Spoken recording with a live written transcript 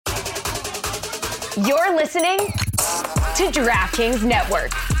You're listening to DraftKings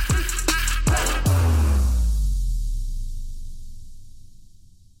Network.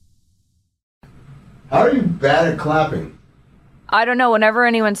 How are you bad at clapping? I don't know. Whenever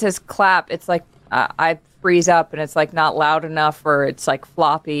anyone says clap, it's like I freeze up and it's like not loud enough, or it's like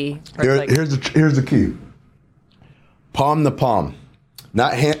floppy. Here's the key. Palm to palm.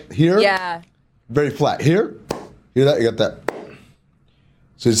 Not hand here. Yeah. Very flat. Here. Hear that? You got that.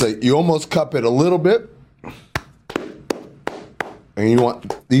 So it's like you almost cup it a little bit. And you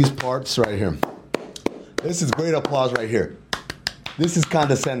want these parts right here. This is great applause right here. This is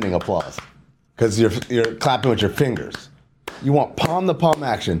condescending applause. Because you're clapping with your fingers. You want palm to palm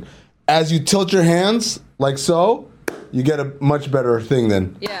action. As you tilt your hands like so, you get a much better thing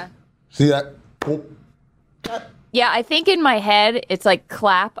than. Yeah. See that? Yeah, I think in my head it's like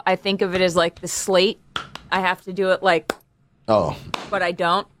clap. I think of it as like the slate. I have to do it like. Oh. But I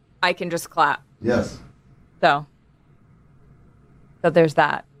don't. I can just clap. Yes. So there's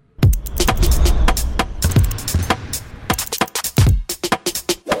that.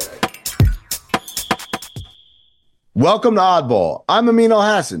 Welcome to Oddball. I'm Amin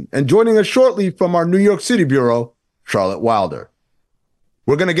Al-Hassan, and joining us shortly from our New York City bureau, Charlotte Wilder.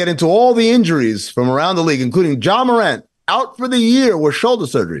 We're going to get into all the injuries from around the league, including Ja Morant, out for the year with shoulder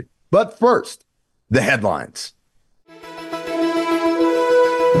surgery. But first, the headlines.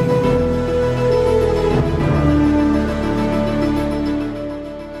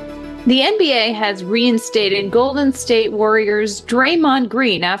 The NBA has reinstated Golden State Warriors' Draymond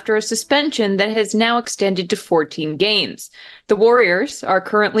Green after a suspension that has now extended to 14 games. The Warriors are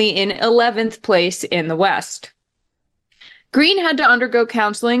currently in 11th place in the West. Green had to undergo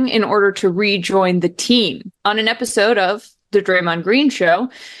counseling in order to rejoin the team. On an episode of The Draymond Green Show,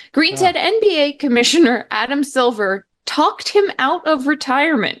 Green said NBA Commissioner Adam Silver talked him out of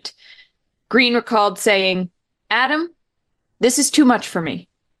retirement. Green recalled saying, "Adam, this is too much for me.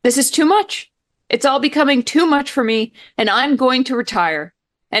 This is too much. It's all becoming too much for me, and I'm going to retire."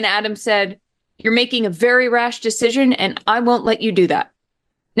 And Adam said, "You're making a very rash decision, and I won't let you do that."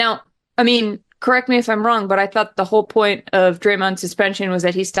 Now, I mean, correct me if I'm wrong, but I thought the whole point of Draymond's suspension was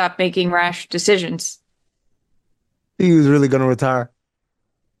that he stopped making rash decisions. He was really going to retire?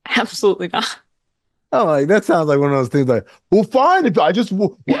 Absolutely not. Oh, like that sounds like one of those things like, well, fine, if I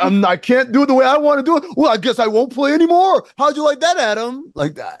can't do it the way I want to do it, well, I guess I won't play anymore. How'd you like that, Adam?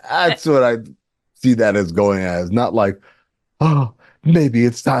 Like, that's what I see that as going as, not like, oh, maybe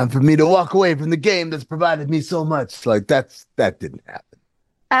it's time for me to walk away from the game that's provided me so much. Like, that didn't happen.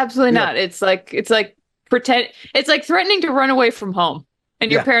 Absolutely not. It's like threatening to run away from home.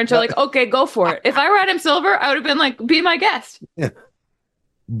 And your parents are like, okay, go for it. If I were Adam Silver, I would have been like, be my guest. Yeah.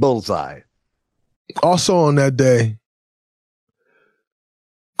 Bullseye. Also on that day,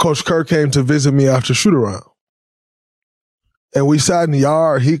 Coach Kerr came to visit me after shoot-around. And we sat in the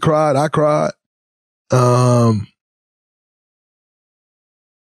yard. He cried. I cried.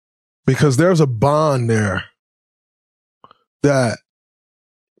 Because there's a bond there that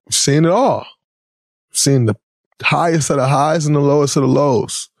I've seen it all. I've seen the highest of the highs and the lowest of the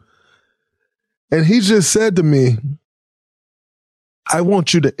lows. And he just said to me, I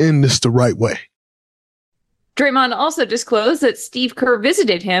want you to end this the right way. Draymond also disclosed that Steve Kerr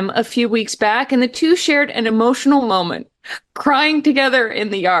visited him a few weeks back, and the two shared an emotional moment, crying together in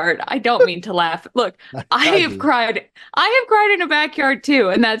the yard. I don't mean to laugh. Look, I have cried. I have cried in a backyard too,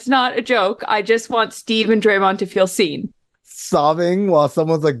 and that's not a joke. I just want Steve and Draymond to feel seen. Sobbing while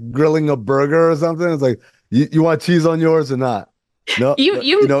someone's like grilling a burger or something. It's like, you want cheese on yours or not? No,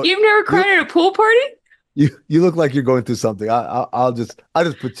 you've never cried at a pool party? You look like you're going through something. I'll just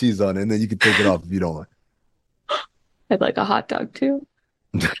put cheese on it, and then you can take it off if you don't want. I'd like a hot dog too.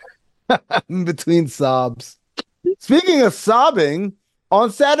 In between sobs. Speaking of sobbing, on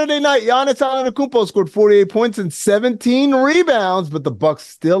Saturday night, Giannis Antetokounmpo scored 48 points and 17 rebounds, but the Bucks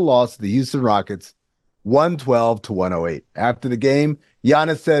still lost to the Houston Rockets 112-108. After the game,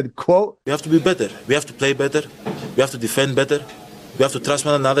 Giannis said, quote, "We have to be better. We have to play better. We have to defend better. We have to trust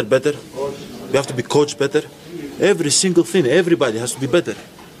one another better. We have to be coached better. Every single thing, everybody has to be better.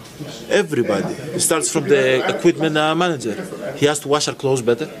 Everybody. It starts from the equipment manager. He has to wash our clothes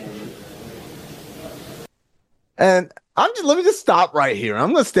better." And let me just stop right here.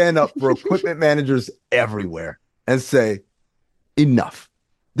 I'm going to stand up for equipment managers everywhere and say, enough.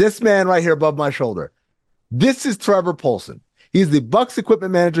 This man right here above my shoulder, this is Trevor Polson. He's the Bucks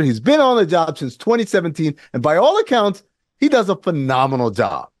equipment manager. He's been on the job since 2017. And by all accounts, he does a phenomenal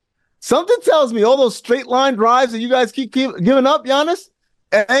job. Something tells me all those straight line drives that you guys keep giving up, Giannis,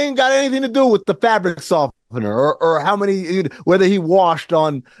 it ain't got anything to do with the fabric softener or how many, whether he washed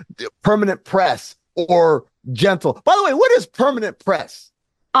on permanent press or gentle. By the way, what is permanent press?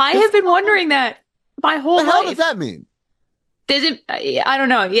 I have been wondering that my whole What the hell life. does that mean? Does it? I don't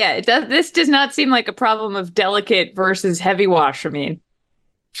know. Yeah, it does. This does not seem like a problem of delicate versus heavy wash. I mean,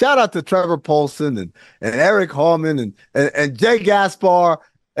 Shout out to Trevor Polson and Eric Hallman and Jay Gaspar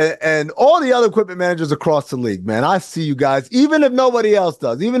and all the other equipment managers across the league, man. I see you guys, even if nobody else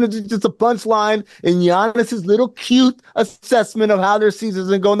does, even if it's just a punchline in Giannis's little cute assessment of how their season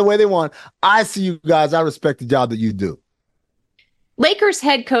isn't going the way they want. I see you guys. I respect the job that you do. Lakers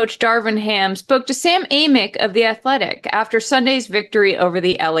head coach Darvin Ham spoke to Sam Amick of The Athletic after Sunday's victory over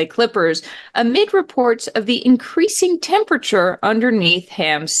the LA Clippers, amid reports of the increasing temperature underneath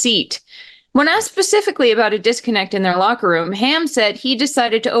Ham's seat. When asked specifically about a disconnect in their locker room, Ham said he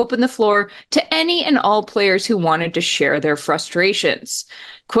decided to open the floor to any and all players who wanted to share their frustrations.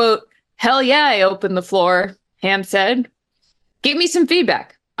 Quote, "Hell yeah, I opened the floor," Ham said. "Give me some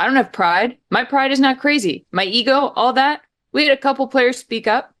feedback. I don't have pride. My pride is not crazy. My ego, all that. We had a couple players speak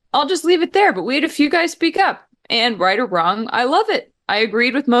up. I'll just leave it there, but we had a few guys speak up. And right or wrong, I love it. I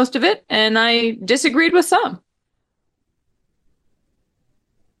agreed with most of it, and I disagreed with some."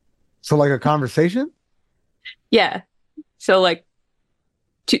 So like a conversation? Yeah. So like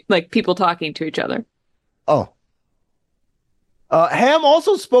people talking to each other. Oh. Ham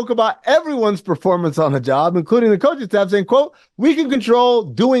also spoke about everyone's performance on the job, including the coaching staff, saying, quote, "We can control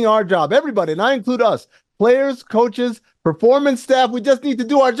doing our job. Everybody, and I include us, players, coaches, performance staff. We just need to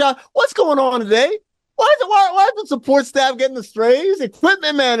do our job." What's going on today? Why is the support staff getting the strays?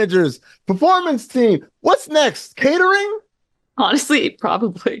 Equipment managers, performance team. What's next? Catering? Honestly,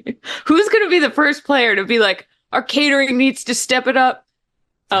 probably. Who's going to be the first player to be like, our catering needs to step it up?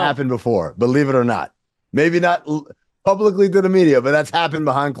 Happened before, believe it or not. Maybe not publicly to the media, but that's happened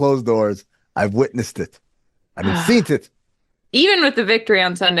behind closed doors. I've witnessed it. I've seen it. Even with the victory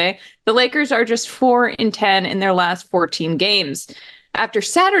on Sunday, the Lakers are just 4-10 in their last 14 games. After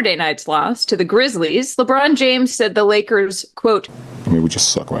Saturday night's loss to the Grizzlies, LeBron James said the Lakers, quote, I mean, we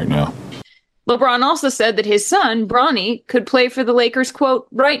just suck right now. LeBron also said that his son, Bronny, could play for the Lakers, quote,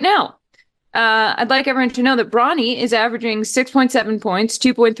 right now. I'd like everyone to know that Bronny is averaging 6.7 points,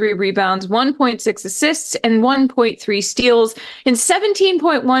 2.3 rebounds, 1.6 assists, and 1.3 steals in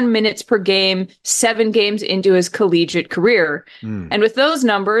 17.1 minutes per game, 7 games into his collegiate career. And with those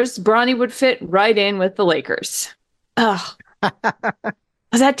numbers, Bronny would fit right in with the Lakers. Ugh.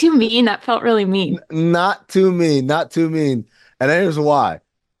 Was that too mean? That felt really mean. Not too mean. Not too mean. And here's why.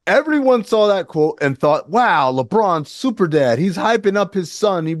 Everyone saw that quote and thought, wow, LeBron's super dad. He's hyping up his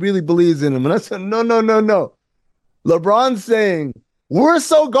son. He really believes in him. And I said, no. LeBron's saying, we're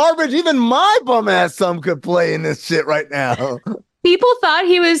so garbage, even my bum ass son could play in this shit right now. People thought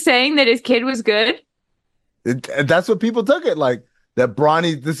he was saying that his kid was good. That's what people took it like, that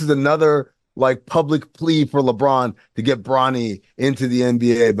Bronny, this is another like public plea for LeBron to get Bronny into the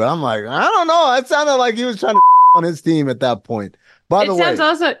NBA. But I'm like, I don't know. It sounded like he was trying to on his team at that point. By the way, it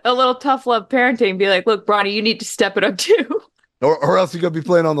sounds also a little tough love parenting. Be like, look, Bronny, you need to step it up too. Or else you're going to be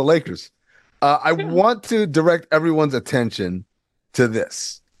playing on the Lakers. I want to direct everyone's attention to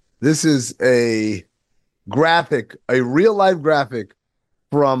this. This is a graphic, a real life graphic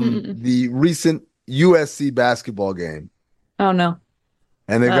from the recent USC basketball game. Oh, no.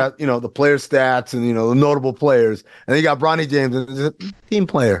 And they got, the player stats and, the notable players. And they got Bronny James, a team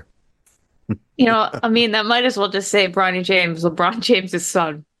player. I mean, that might as well just say Bronny James, LeBron James'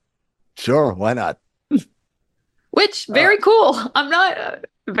 son. Sure, why not? Which, very cool. I'm not,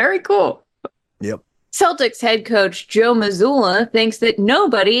 very cool. Yep. Celtics head coach Joe Mazzulla thinks that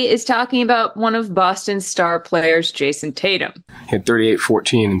nobody is talking about one of Boston's star players, Jason Tatum. He had 38,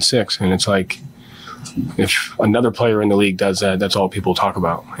 14, and 6, and it's like, if another player in the league does that, that's all people talk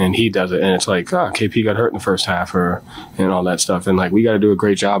about. And he does it. And it's like, KP got hurt in the first half and all that stuff. And like, we got to do a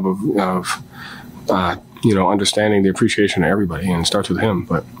great job of understanding the appreciation of everybody. And it starts with him.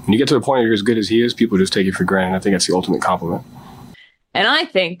 But when you get to the point where you're as good as he is, people just take it for granted. I think that's the ultimate compliment. And I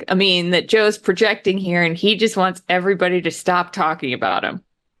think, that Joe's projecting here and he just wants everybody to stop talking about him.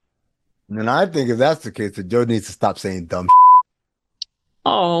 And I think if that's the case, that Joe needs to stop saying dumb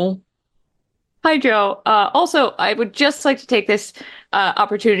Oh. Hi, Joe. Also, I would just like to take this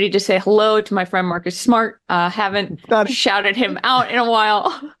opportunity to say hello to my friend Marcus Smart. Haven't shouted him out in a while.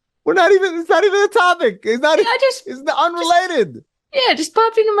 It's not even a topic. It's unrelated. Just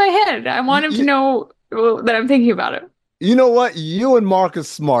popped into my head. I want him to know that I'm thinking about it. You know what? You and Marcus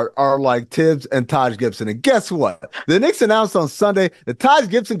Smart are like Tibbs and Taj Gibson. And guess what? The Knicks announced on Sunday that Taj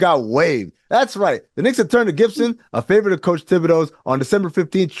Gibson got waived. That's right. The Knicks had turned to Gibson, a favorite of Coach Thibodeau's, on December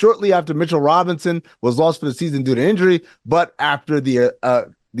 15th, shortly after Mitchell Robinson was lost for the season due to injury. But after the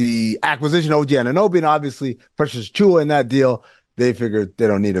the acquisition of OG Anunoby and obviously Precious Chua in that deal, they figured they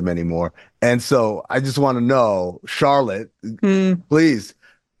don't need him anymore. And so I just want to know, Charlotte, please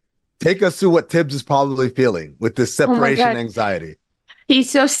take us through what Tibbs is probably feeling with this separation anxiety. He's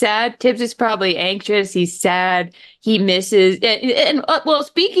so sad. Tibbs is probably anxious. He's sad. He misses. And well,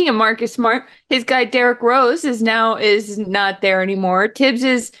 speaking of Marcus Smart, his guy Derrick Rose is not there anymore. Tibbs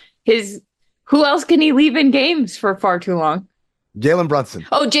is his. Who else can he leave in games for far too long? Jalen Brunson.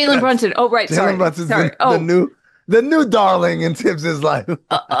 Oh, Jalen Brunson. Oh, right. Jalen Brunson's the new darling in Tibbs' life.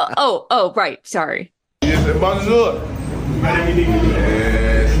 Right. Sorry. Bonjour.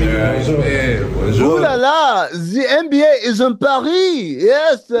 Ooh la la, the NBA is in Paris.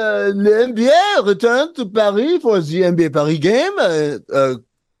 Yes, the NBA returned to Paris for the NBA Paris game.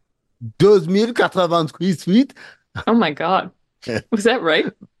 2083 suite. Oh my God. Was that right?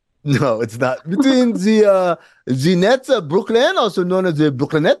 No, it's not. Between the Nets of Brooklyn, also known as the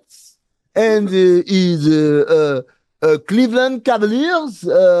Brooklyn Nets, and the Cleveland Cavaliers.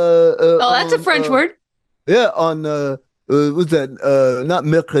 That's a French word. Yeah, on what's that? Not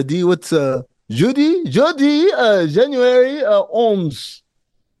mercredi. What's jeudi? January 11th.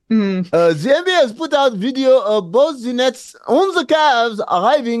 The NBA has put out video of both the Nets and the Cavs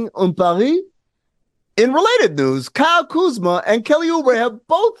arriving in Paris. In related news, Kyle Kuzma and Kelly Oubre have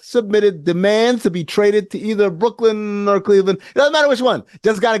both submitted demands to be traded to either Brooklyn or Cleveland. It doesn't matter which one.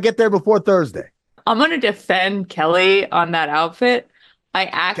 Just got to get there before Thursday. I'm going to defend Kelly on that outfit.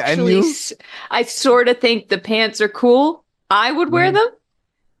 I sort of think the pants are cool. I would wear them.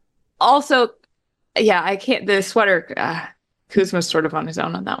 Also, yeah, I can't. The sweater, Kuzma's sort of on his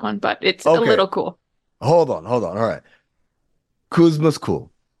own on that one, but it's a little cool. Hold on. All right. Kuzma's cool.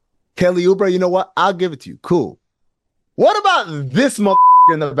 Kelly Oubre, you know what? I'll give it to you. Cool. What about this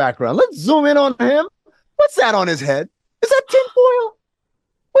motherfucker in the background? Let's zoom in on him. What's that on his head? Is that tinfoil?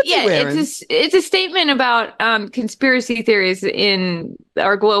 What's he wearing? It's a statement about conspiracy theories in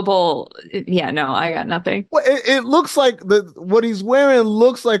our global. Yeah, no, I got nothing. Well, it looks like what he's wearing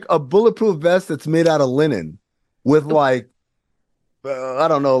looks like a bulletproof vest that's made out of linen with I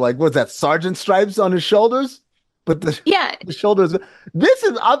don't know, like what's that, sergeant stripes on his shoulders? But the shoulders. This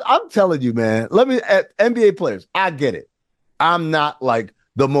is. I'm telling you, man. NBA players. I get it. I'm not like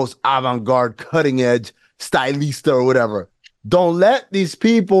the most avant-garde, cutting-edge stylista or whatever. Don't let these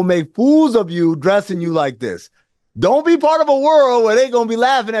people make fools of you dressing you like this. Don't be part of a world where they're gonna be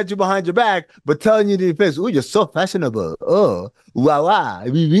laughing at you behind your back, but telling you to your face, "Oh, you're so fashionable. Oh, wow,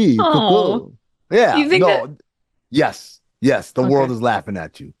 cool." Yeah. You think that? Yes. The world is laughing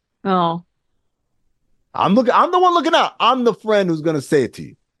at you. Oh. I'm the one looking out. I'm the friend who's gonna say it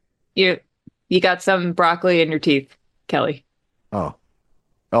to you. You got some broccoli in your teeth, Kelly. Oh,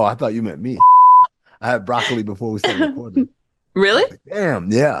 I thought you meant me. I had broccoli before we started recording. Really?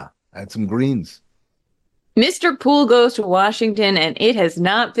 Damn, yeah. I had some greens. Mr. Poole goes to Washington, and it has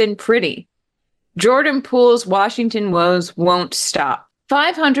not been pretty. Jordan Poole's Washington woes won't stop.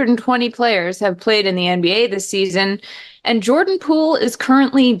 520 players have played in the NBA this season, and Jordan Poole is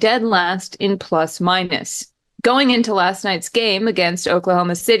currently dead last in plus-minus. Going into last night's game against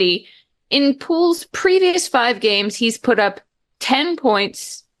Oklahoma City, in Poole's previous 5 games, he's put up 10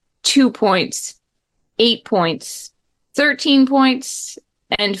 points, 2 points, 8 points, 13 points,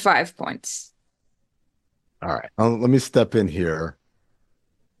 and 5 points. All right. Let me step in here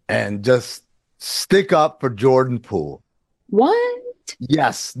and just stick up for Jordan Poole. What?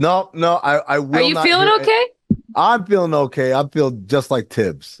 Yes. No, I will. Are you feeling okay? I'm feeling okay. I feel just like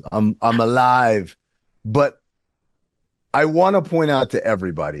Tibbs. I'm alive. But I want to point out to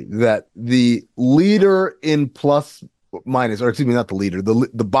everybody that the leader in plus minus, or excuse me, not the leader,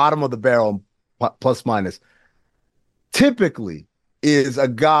 the bottom of the barrel plus minus, typically is a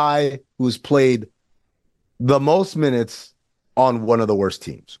guy who's played the most minutes on one of the worst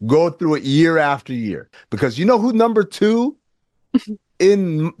teams. Go through it year after year. Because you know who number 2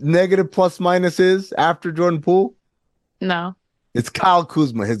 in negative plus minus is after Jordan Poole? No. It's Kyle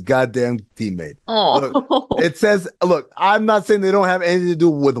Kuzma, his goddamn teammate. Oh. It says, look, I'm not saying they don't have anything to do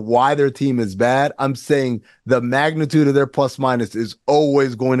with why their team is bad. I'm saying the magnitude of their plus minus is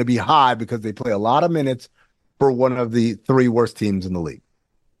always going to be high because they play a lot of minutes for one of the 3 worst teams in the league.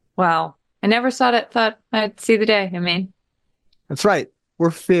 Wow. I never thought I'd see the day. I mean, that's right.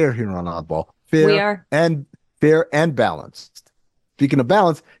 We're fair here on Oddball. We are. And fair and balanced. Speaking of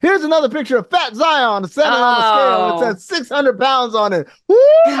balance, here's another picture of Fat Zion standing on the scale. It says 600 pounds on it.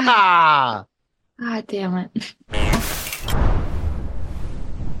 Woo-ha! God damn it.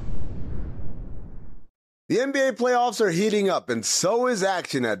 The NBA playoffs are heating up, and so is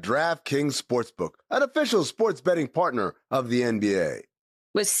action at DraftKings Sportsbook, an official sports betting partner of the NBA.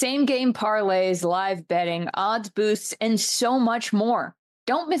 With same-game parlays, live betting, odds boosts, and so much more.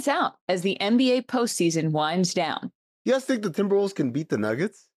 Don't miss out as the NBA postseason winds down. You guys think the Timberwolves can beat the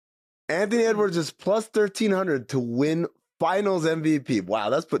Nuggets? Anthony Edwards is plus 1,300 to win Finals MVP. Wow,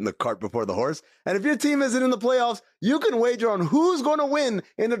 that's putting the cart before the horse. And if your team isn't in the playoffs, you can wager on who's going to win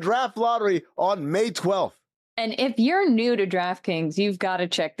in the draft lottery on May 12th. And if you're new to DraftKings, you've got to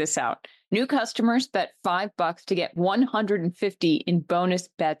check this out. New customers bet $5 to get $150 in bonus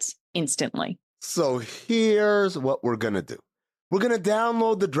bets instantly. So here's what we're going to do. We're going to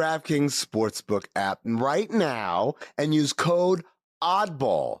download the DraftKings Sportsbook app right now and use code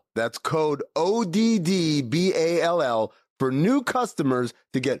ODDBALL. That's code ODDBALL for new customers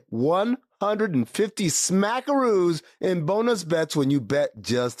to get 150 smackaroos in bonus bets when you bet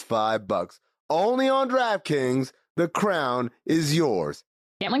just $5. Only on DraftKings. The crown is yours.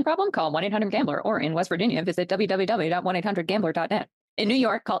 Gambling problem? Call 1-800-GAMBLER, or in West Virginia, visit www.1800gambler.net. In New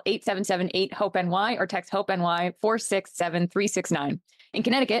York, call 877-8-HOPE-NY or text HOPE-NY 467-369. In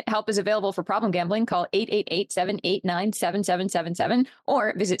Connecticut, help is available for problem gambling. Call 888-789-7777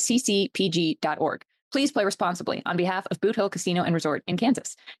 or visit ccpg.org. Please play responsibly on behalf of Boot Hill Casino and Resort in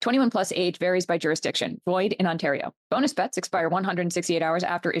Kansas. 21 plus age varies by jurisdiction. Void in Ontario. Bonus bets expire 168 hours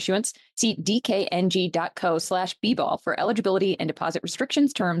after issuance. See dkng.co/bball for eligibility and deposit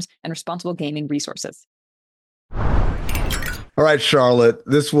restrictions, terms, and responsible gaming resources. All right, Charlotte,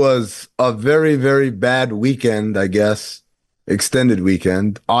 this was a very, very bad weekend, I guess. Extended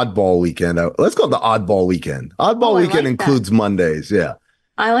weekend, oddball weekend. Let's call it the oddball weekend. Oddball weekend includes Mondays. Yeah.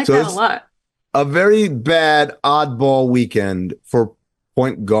 I like that a lot. A very bad oddball weekend for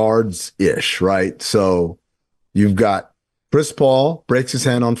point guards-ish, right? So you've got Chris Paul breaks his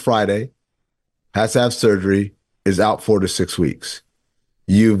hand on Friday, has to have surgery, is out 4 to 6 weeks.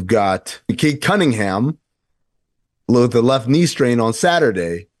 You've got Kate Cunningham with the left knee strain on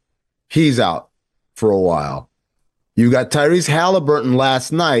Saturday. He's out for a while. You got Tyrese Halliburton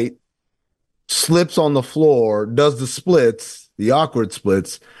last night, slips on the floor, does the splits, the awkward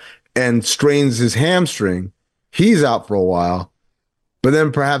splits, and strains his hamstring. He's out for a while. But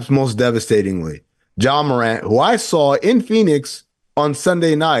then perhaps most devastatingly, Ja Morant, who I saw in Phoenix on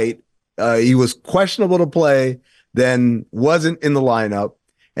Sunday night, he was questionable to play, then wasn't in the lineup.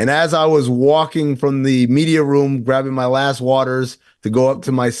 And as I was walking from the media room, grabbing my last waters to go up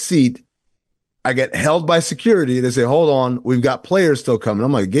to my seat, I get held by security. They say, hold on, we've got players still coming.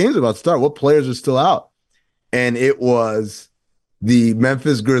 I'm like, game's about to start. What players are still out? And it was the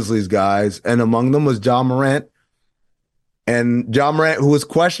Memphis Grizzlies guys, and among them was Ja Morant. And Ja Morant, who was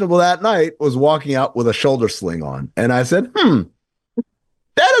questionable that night, was walking out with a shoulder sling on. And I said, that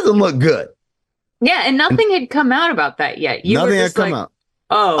doesn't look good. Yeah, and nothing had come out about that yet. Nothing had come out.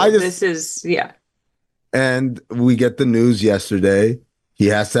 Oh, this is, yeah. And we get the news yesterday. He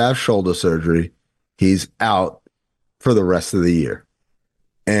has to have shoulder surgery. He's out for the rest of the year.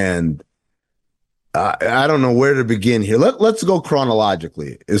 And I don't know where to begin here. Let's go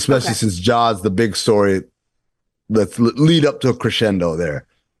chronologically, especially since Ja's the big story. Let's lead up to a crescendo there.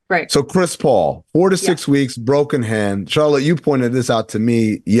 Right. So Chris Paul, 4 to 6 weeks, broken hand. Charlotte, you pointed this out to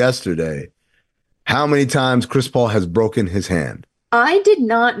me yesterday. How many times Chris Paul has broken his hand? I did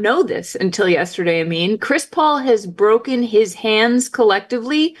not know this until yesterday, Amin. Chris Paul has broken his hands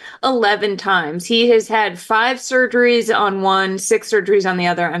collectively 11 times. He has had 5 surgeries on one, 6 surgeries on the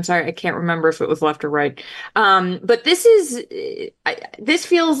other. I'm sorry, I can't remember if it was left or right. But this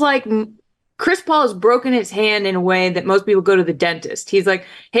feels like Chris Paul has broken his hand in a way that most people go to the dentist. He's like,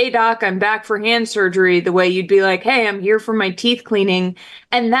 hey, doc, I'm back for hand surgery. The way you'd be like, hey, I'm here for my teeth cleaning.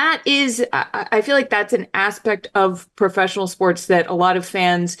 And that is, I feel like that's an aspect of professional sports that a lot of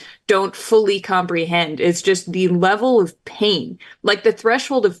fans don't fully comprehend. It's just the level of pain, like the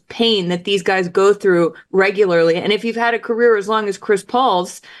threshold of pain that these guys go through regularly. And if you've had a career as long as Chris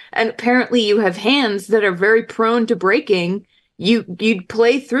Paul's, and apparently you have hands that are very prone to breaking, you'd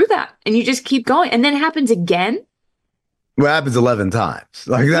play through that and you just keep going. And then it happens again. Well, it happens 11 times.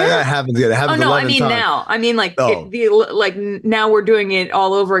 Like that happens again. It happens 11 times. Now. I mean, now we're doing it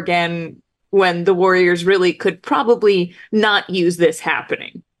all over again when the Warriors really could probably not use this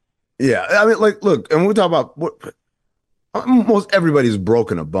happening. Yeah. I mean, look, and we talk about most everybody's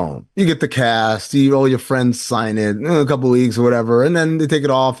broken a bone. You get the cast, all your friends sign it in a couple of weeks or whatever, and then they take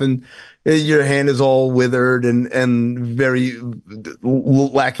it off and your hand is all withered and very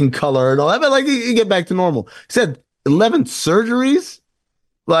lacking color and all that. But you get back to normal. He said 11 surgeries,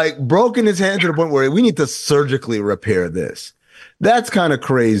 broken his hand to the point where we need to surgically repair this. That's kind of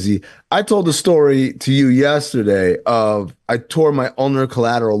crazy. I told the story to you yesterday of I tore my ulnar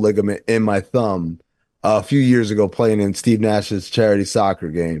collateral ligament in my thumb a few years ago playing in Steve Nash's charity soccer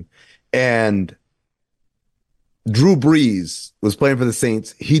game. And Drew Brees was playing for the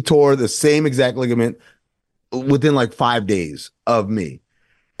Saints. He tore the same exact ligament within like 5 days of me.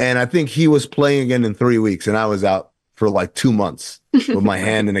 And I think he was playing again in 3 weeks, and I was out for like 2 months with my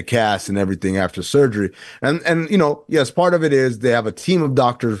hand in a cast and everything after surgery. And you know, yes, part of it is they have a team of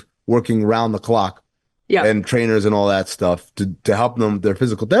doctors working round the clock and trainers and all that stuff to help them with their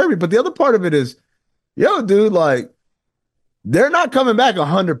physical therapy. But the other part of it is, yo, dude, like, they're not coming back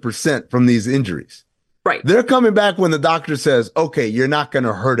 100% from these injuries. Right. They're coming back when the doctor says, okay, you're not going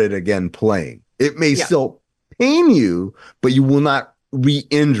to hurt it again playing. It may still pain you, but you will not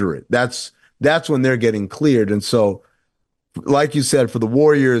re-injure it. That's when they're getting cleared. And so, like you said, for the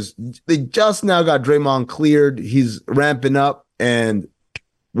Warriors, they just now got Draymond cleared. He's ramping up, and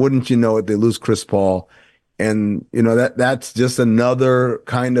wouldn't you know it, they lose Chris Paul. And, you know, that's just another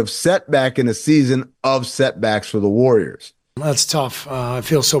kind of setback in a season of setbacks for the Warriors. That's tough. I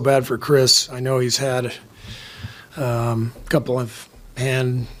feel so bad for Chris. I know he's had a couple of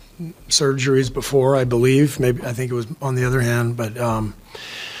hand surgeries before, I believe. Maybe I think it was on the other hand, but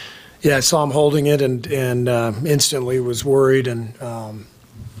yeah, I saw him holding it and instantly was worried, and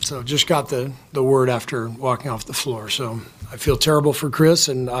so just got the word after walking off the floor. So I feel terrible for Chris,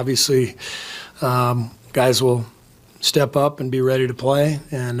 and obviously guys will step up and be ready to play,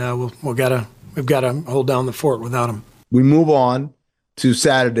 and we've got to hold down the fort without him. We move on to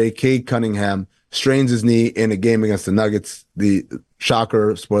Saturday. Cade Cunningham strains his knee in a game against the Nuggets. The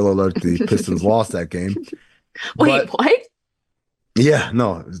shocker, spoiler alert, the Pistons lost that game. Wait, what? Yeah,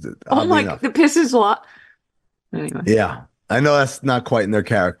 no. Oh my, the Pistons lost. Anyway. Yeah, I know that's not quite in their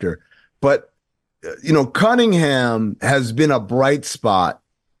character. But, you know, Cunningham has been a bright spot,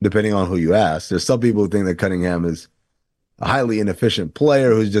 depending on who you ask. There's some people who think that Cunningham is a highly inefficient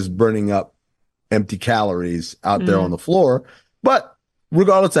player who's just burning up empty calories out there on the floor. But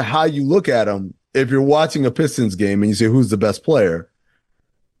regardless of how you look at him, if you're watching a Pistons game and you say, who's the best player?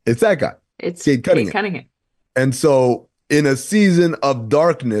 It's that guy. It's Cade Cunningham. And so in a season of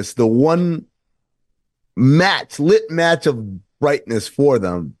darkness, the one lit match of brightness for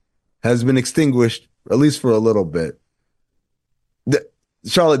them has been extinguished, at least for a little bit.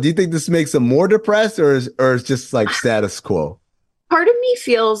 Charlotte, do you think this makes them more depressed, or it's just like status quo? Part of me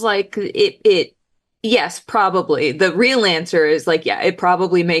feels like it yes, probably. The real answer is like, yeah, it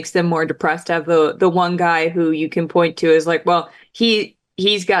probably makes them more depressed to have the one guy who you can point to is like, well,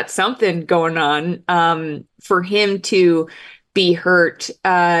 he's got something going on. For him to be hurt,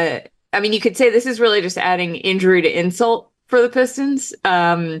 I mean, you could say this is really just adding injury to insult for the Pistons.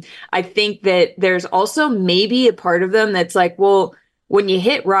 I think that there's also maybe a part of them that's like, well, when you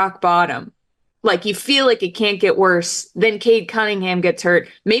hit rock bottom, like you feel like it can't get worse, then Cade Cunningham gets hurt.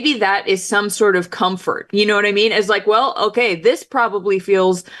 Maybe that is some sort of comfort. You know what I mean? It's like, well, okay, this probably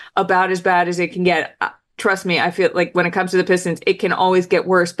feels about as bad as it can get. Trust me, I feel like when it comes to the Pistons, it can always get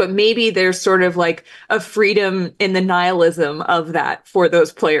worse. But maybe there's sort of like a freedom in the nihilism of that for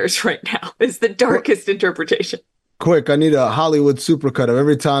those players right now. Is the darkest interpretation. Quick, I need a Hollywood supercut of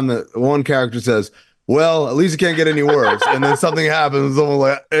every time that one character says, well, at least it can't get any worse. And then something happens, someone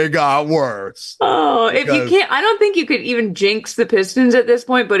like, it got worse. Oh, if you can't, I don't think you could even jinx the Pistons at this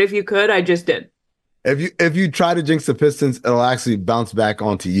point, but if you could, I just did. If you try to jinx the Pistons, it'll actually bounce back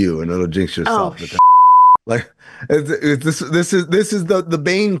onto you and it'll jinx yourself. Oh, like this is the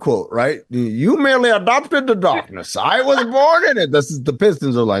Bane quote, right? You merely adopted the darkness. I was born in it. This is the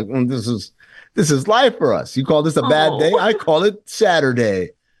Pistons are like, this is life for us. You call this a bad day? I call it Saturday.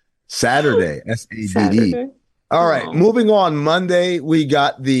 Saturday, SADD. All right, moving on. Monday, we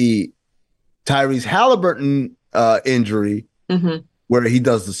got the Tyrese Halliburton injury where he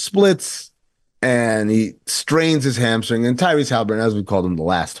does the splits and he strains his hamstring. And Tyrese Halliburton, as we called him, the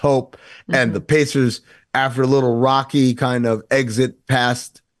last hope. And the Pacers, after a little rocky kind of exit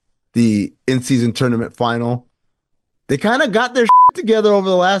past the in-season tournament final, they kind of got their together over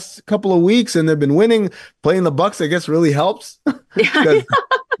the last couple of weeks, and they've been winning. Playing the Bucks, I guess, really helps because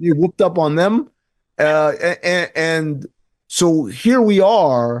you whooped up on them. And so here we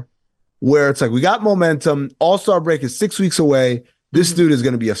are where it's like we got momentum. All-Star break is 6 weeks away. This dude is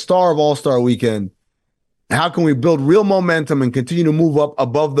going to be a star of All-Star weekend. How can we build real momentum and continue to move up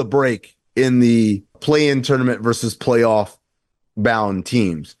above the break in the play-in tournament versus playoff-bound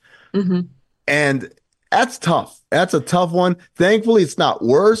teams? And that's tough. That's a tough one. Thankfully, it's not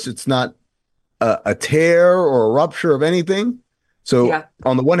worse. It's not a tear or a rupture of anything. So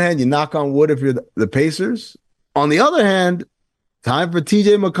on the one hand, you knock on wood if you're the Pacers. On the other hand, time for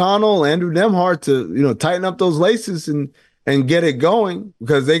TJ McConnell, Andrew Nembhard to tighten up those laces and and get it going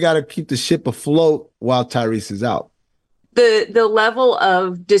because they got to keep the ship afloat while Tyrese is out. The level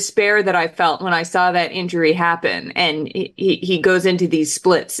of despair that I felt when I saw that injury happen, and he goes into these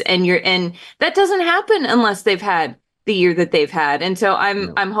splits, and that doesn't happen unless they've had the year that they've had. And so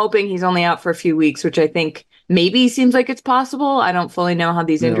I'm hoping he's only out for a few weeks, which I think maybe seems like it's possible. I don't fully know how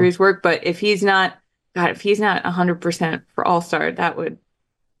these injuries work, but if he's not 100% for All-Star, that would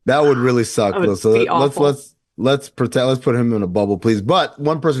really suck. So be awful. let's put him in a bubble, please. But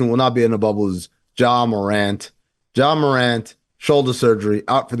one person who will not be in a bubble is Ja Morant. Ja Morant, shoulder surgery,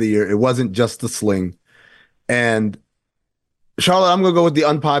 out for the year. It wasn't just the sling. And Charlotte, I'm going to go with the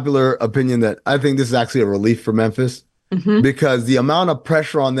unpopular opinion that I think this is actually a relief for Memphis because the amount of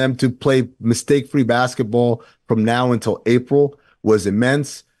pressure on them to play mistake-free basketball from now until April was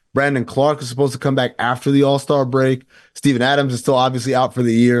immense. Brandon Clark is supposed to come back after the All-Star break. Steven Adams is still obviously out for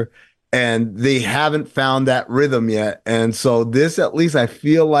the year. And they haven't found that rhythm yet. And so this, at least I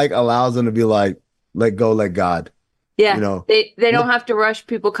feel like, allows them to be like, let go, let God. Yeah, they don't have to rush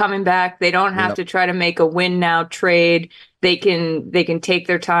people coming back. They don't have to try to make a win now trade. They can take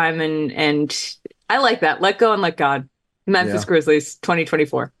their time and I like that. Let go and let God. Memphis Grizzlies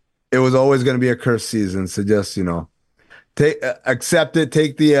 2024. It was always going to be a cursed season, so just accept it,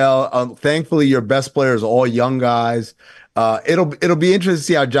 take the L. Thankfully, your best players are all young guys. It'll be interesting to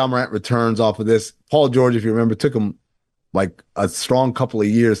see how Ja Morant returns off of this. Paul George, if you remember, took him like a strong couple of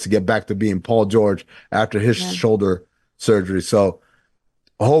years to get back to being Paul George after his shoulder surgery. So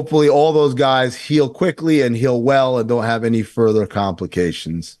hopefully all those guys heal quickly and heal well and don't have any further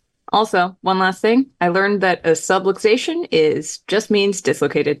complications. Also, one last thing. I learned that a subluxation just means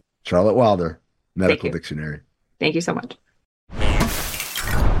dislocated. Charlotte Wilder, Medical Dictionary. Thank you so much.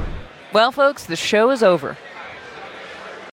 Well, folks, the show is over.